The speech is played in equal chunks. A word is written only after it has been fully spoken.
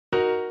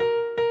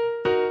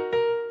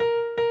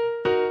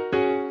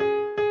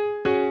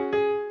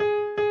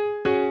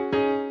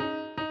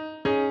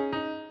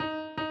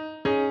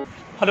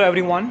Hello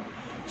everyone.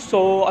 So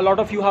a lot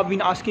of you have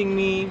been asking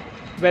me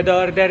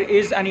whether there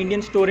is an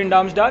Indian store in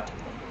Darmstadt.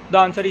 The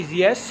answer is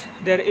yes,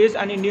 there is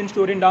an Indian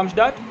store in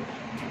Darmstadt.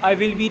 I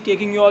will be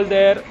taking you all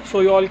there so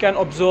you all can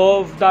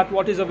observe that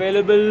what is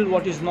available,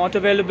 what is not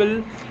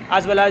available,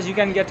 as well as you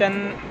can get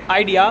an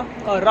idea,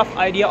 a rough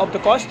idea of the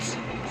costs.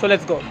 So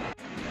let's go.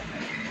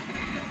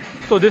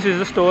 So this is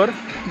the store.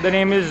 The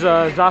name is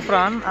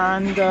Zafran,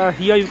 and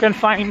here you can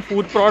find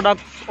food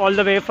products all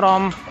the way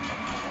from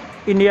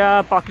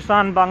India,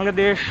 Pakistan,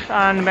 Bangladesh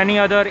and many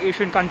other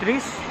Asian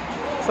countries.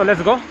 So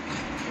let's go.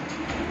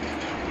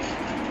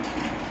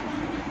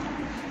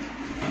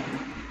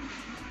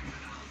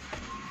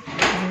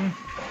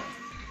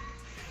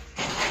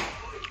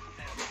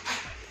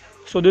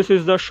 So this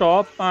is the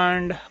shop,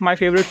 and my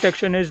favorite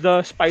section is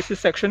the spices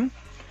section.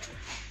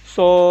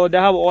 So they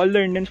have all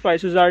the Indian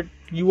spices that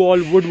you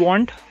all would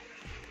want.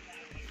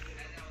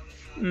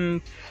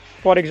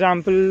 For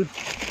example,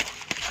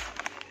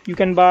 you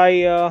can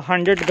buy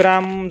 100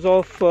 grams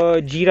of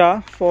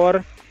jeera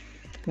for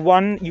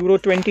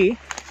 €1.20,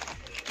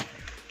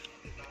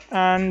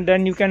 and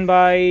then you can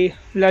buy,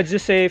 let's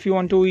just say if you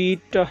want to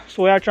eat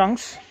soya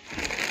chunks,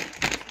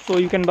 so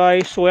you can buy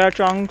soya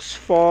chunks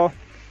for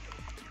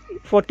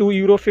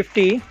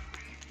 €2.50.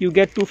 you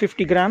get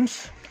 250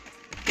 grams.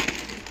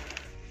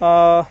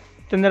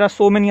 Then there are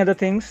so many other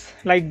things,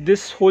 like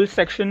this whole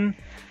section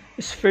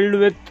is filled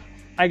with,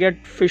 I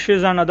get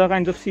fishes and other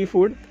kinds of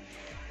seafood.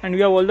 And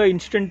we have all the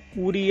instant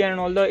puri and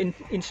all the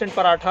instant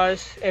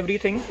parathas,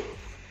 everything.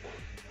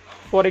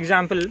 For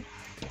example,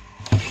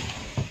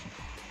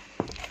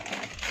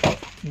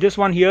 this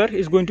one here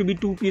is going to be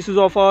 2 pieces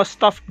of a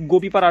stuffed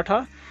gobi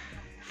paratha.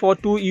 For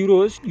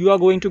 €2, you are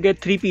going to get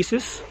 3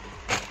 pieces.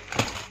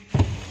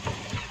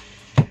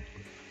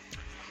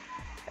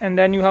 And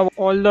then you have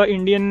all the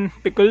Indian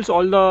pickles,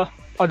 all the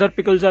other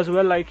pickles as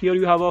well. Like here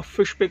you have a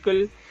fish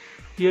pickle,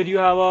 here you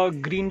have a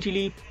green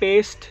chili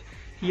paste,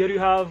 here you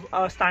have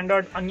a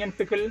standard onion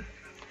pickle,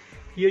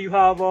 here you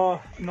have a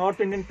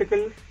North Indian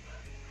pickle.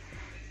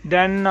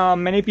 Then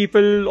many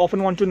people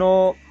often want to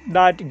know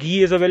that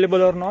ghee is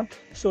available or not.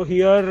 So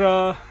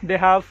here they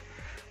have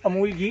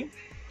Amul ghee.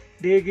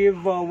 They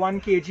give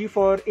 1 kg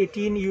for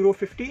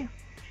 €18.50.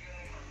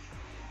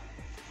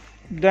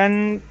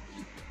 Then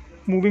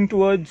moving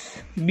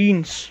towards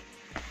beans,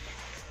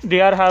 they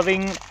are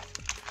having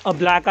a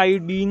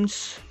black-eyed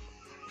beans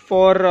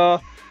for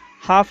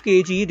half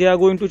kg. They are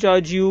going to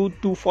charge you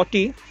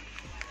 $2.40.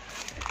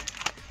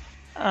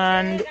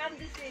 And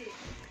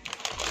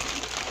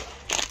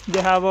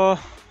they have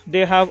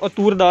a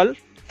tur dal,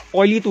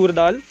 oily tur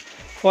dal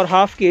for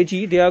half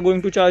kg. They are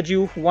going to charge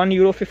you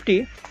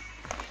 €1.50.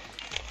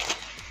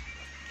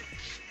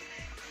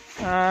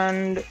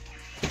 And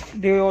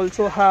they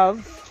also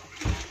have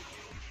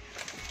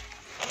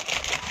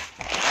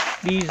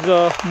these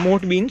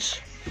moat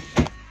beans,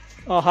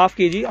 half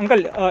kg.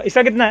 Uncle,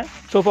 iska kitna hai?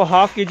 So for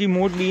half kg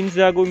moat beans,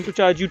 they are going to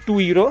charge you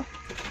 €2.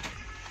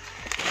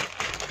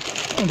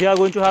 They are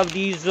going to have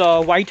these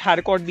white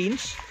haricot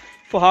beans.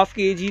 For half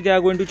kg, they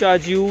are going to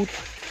charge you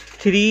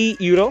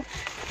 €3.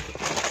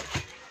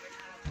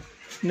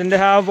 Then they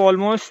have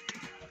almost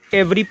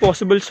every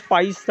possible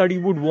spice that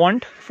you would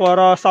want for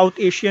a South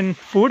Asian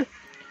food.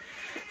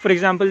 For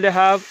example, they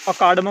have a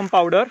cardamom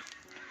powder.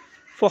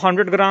 For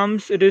 100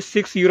 grams, it is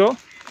 €6.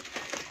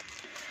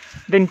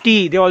 Then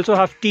tea, they also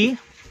have tea.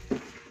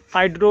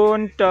 I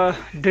don't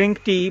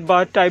drink tea,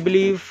 but I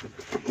believe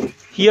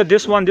here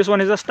this one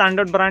is a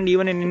standard brand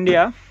even in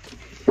India.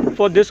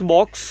 For this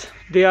box,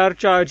 they are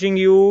charging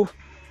you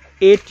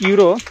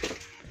 €8,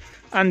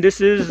 and this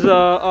is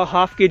a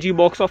half kg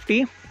box of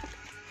tea.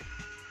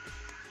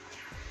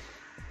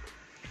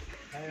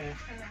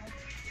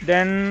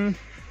 Then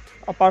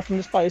apart from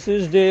the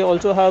spices, they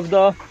also have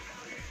the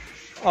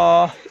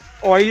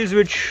oils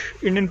which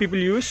Indian people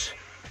use.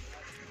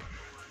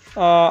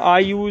 I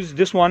use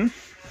this one,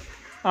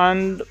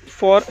 and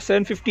for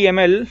 750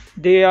 ml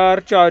they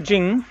are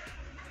charging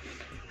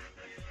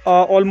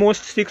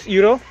almost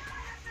 €6.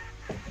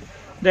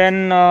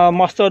 Then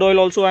mustard oil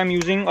also I am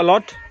using a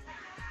lot.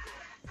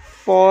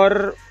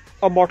 For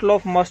a bottle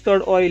of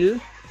mustard oil,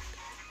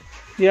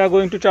 they are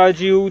going to charge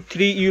you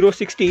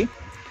 €3.60,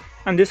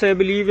 and this I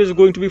believe is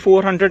going to be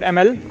 400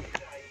 ml.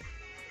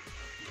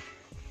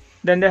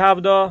 Then they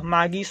have the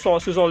Maggi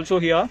sauces also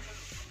here,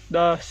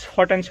 the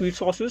hot and sweet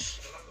sauces.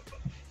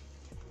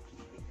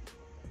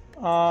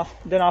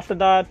 Then after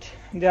that,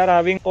 they are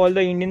having all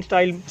the Indian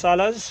style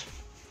masalas,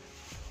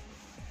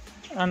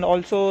 and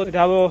also they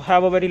have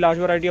a very large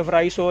variety of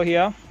rice over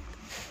here.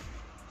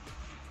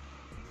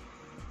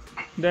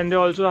 Then they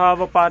also have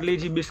a Parle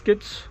G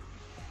biscuits,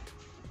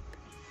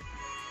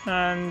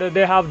 and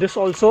they have this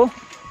also,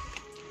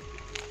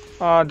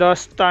 the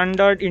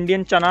standard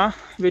Indian chana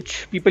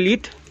which people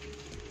eat.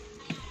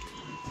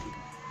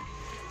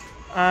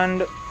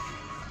 And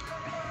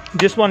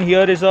this one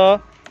here is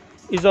a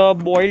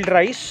boiled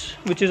rice,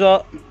 which is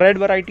a red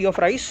variety of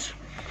rice.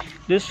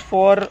 This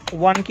for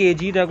 1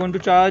 kg they are going to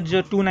charge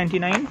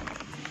 $2.99.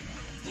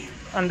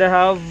 and they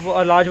have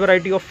a large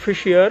variety of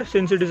fish here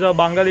since it is a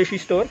Bangladeshi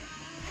store.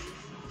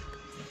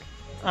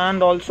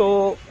 And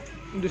also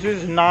this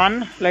is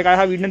naan. Like I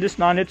have eaten this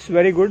naan, it's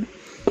very good.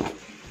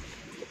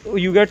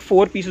 You get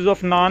 4 pieces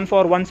of naan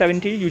for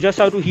 170. You just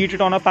have to heat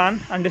it on a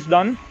pan and it's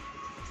done.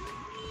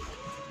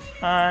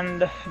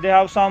 And they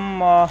have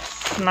some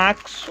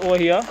snacks over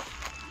here,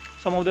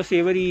 some of the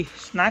savory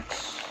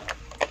snacks.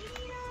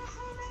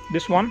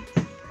 This one,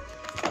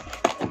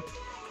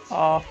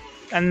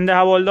 and they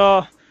have all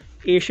the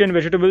Asian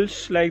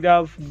vegetables, like they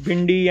have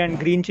bhindi and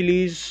green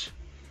chilies,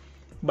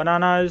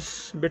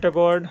 bananas, bitter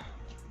gourd.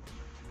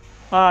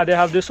 They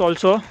have this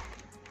also,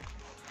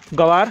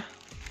 gawar.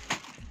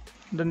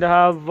 Then they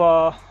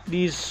have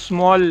these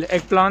small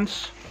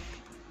eggplants.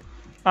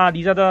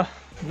 These are the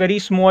very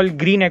small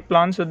green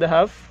eggplants that they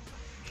have.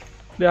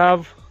 They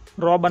have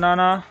raw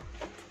banana,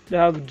 they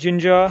have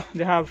ginger,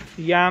 they have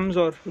yams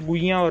or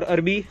guiyan or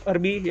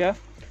arbi, yeah.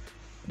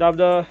 They have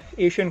the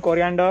Asian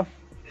coriander,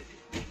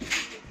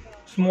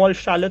 small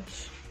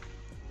shallots.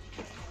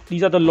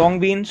 These are the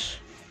long beans.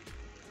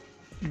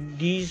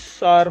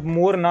 These are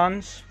more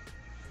naans.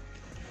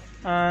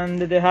 And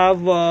they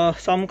have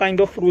some kind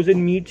of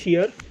frozen meats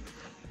here.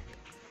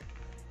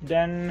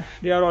 Then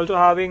they are also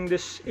having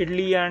this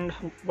idli and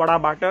vada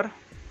batter.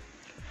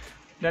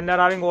 Then they are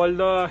having all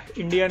the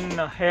Indian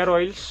hair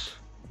oils,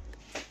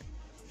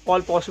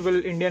 all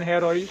possible Indian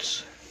hair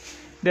oils.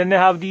 Then they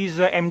have these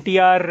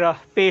MTR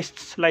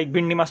pastes like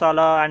bhindi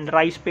masala and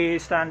rice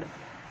paste, and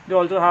they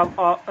also have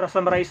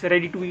rasam rice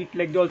ready to eat.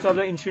 Like they also have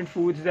the instant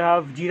foods. They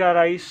have jeera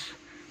rice.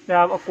 They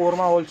have a korma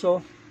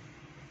also.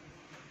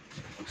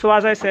 So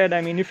as I said,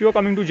 I mean, if you're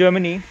coming to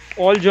Germany,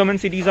 all German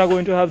cities are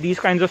going to have these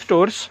kinds of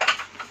stores,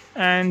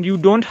 and you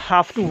don't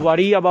have to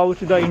worry about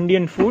the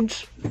Indian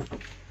foods.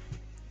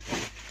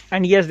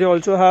 And yes, they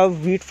also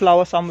have wheat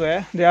flour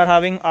somewhere. They are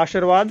having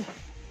Ashirwad.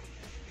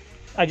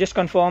 I just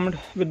confirmed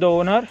with the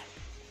owner.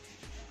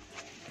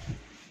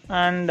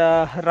 And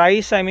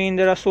rice, I mean,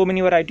 there are so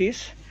many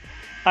varieties.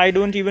 I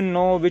don't even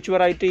know which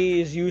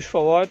variety is used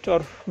for what,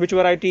 or which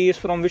variety is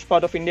from which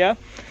part of India.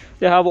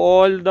 They have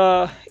all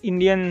the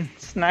Indian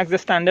snacks, the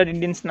standard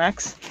Indian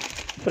snacks.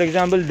 For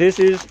example, this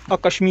is a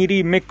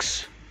Kashmiri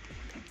mix.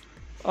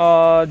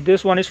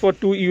 This one is for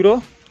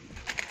 €2.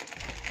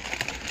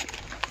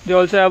 They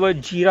also have a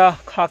jeera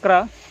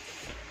khakra.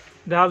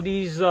 They have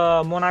these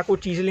Monaco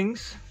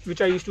cheeselings,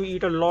 which I used to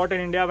eat a lot in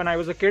India when I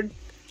was a kid.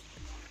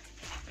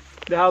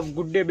 They have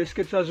Good Day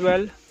biscuits as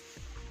well.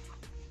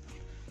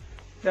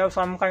 They have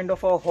some kind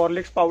of a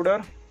Horlicks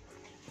powder.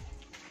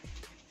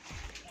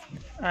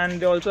 And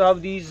they also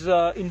have these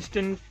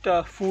instant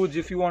foods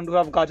if you want to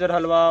have gajar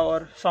halwa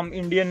or some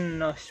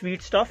Indian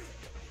sweet stuff.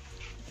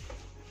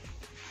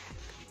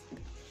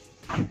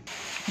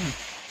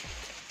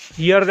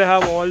 Here they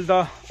have all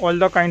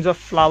the kinds of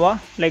flour,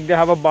 like they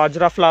have a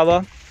bajra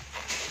flour,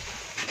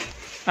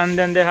 and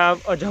then they have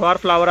a jawar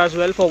flour as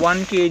well. For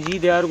 1 kg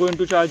they are going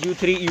to charge you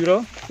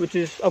 €3, which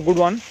is a good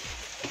one.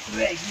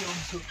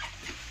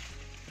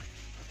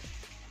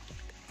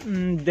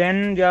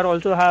 Then they are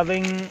also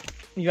having,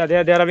 yeah, they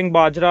are having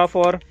bajra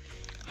for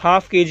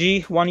half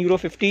kg,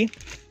 €1.50.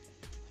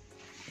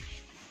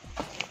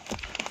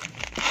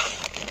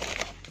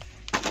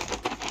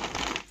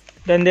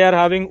 Then they are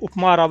having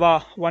upma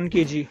rava, 1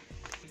 kg.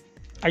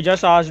 I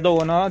just asked the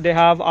owner. They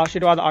have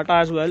Ashirwad atta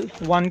as well.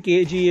 1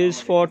 kg is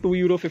for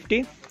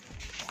 €2.50.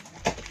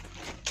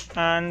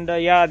 And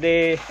yeah,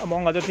 they,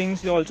 among other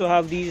things, they also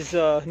have these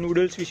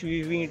noodles which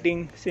we've been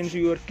eating since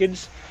we were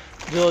kids.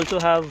 They also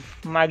have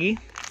Maggi.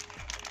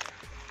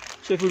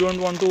 So if you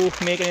don't want to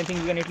make anything,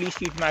 you can at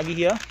least eat Maggi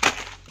here.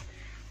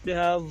 They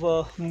have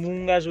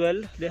moong as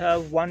well. They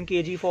have 1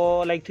 kg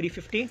for like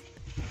 350.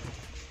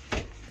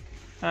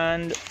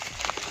 And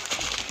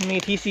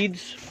methi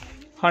seeds,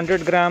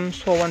 100 grams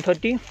for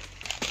 130.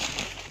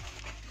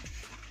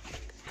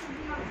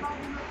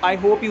 I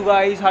hope you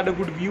guys had a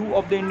good view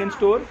of the Indian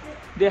store.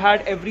 They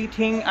had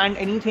everything and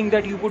anything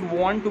that you could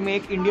want to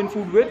make Indian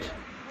food with,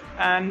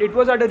 and it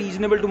was at a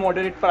reasonable to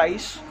moderate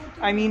price.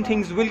 I mean,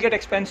 things will get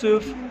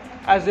expensive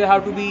as they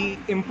have to be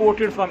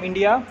imported from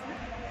India,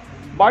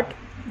 but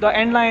the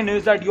end line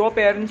is that your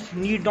parents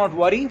need not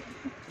worry.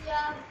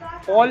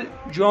 All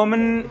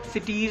German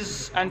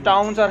cities and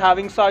towns are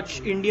having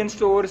such Indian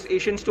stores,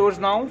 Asian stores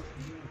now,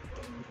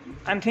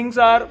 and things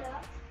are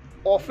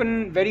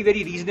often very,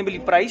 very reasonably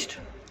priced,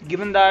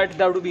 given that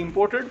they have to be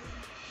imported.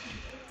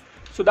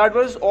 So that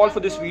was all for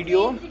this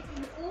video.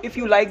 If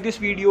you like this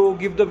video,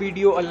 give the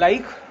video a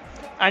like,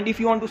 and if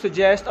you want to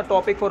suggest a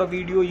topic for a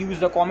video, use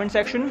the comment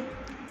section.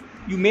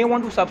 You may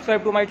want to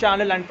subscribe to my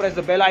channel and press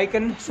the bell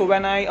icon, so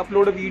when I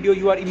upload a video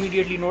you are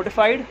immediately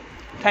notified.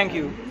 Thank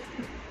you.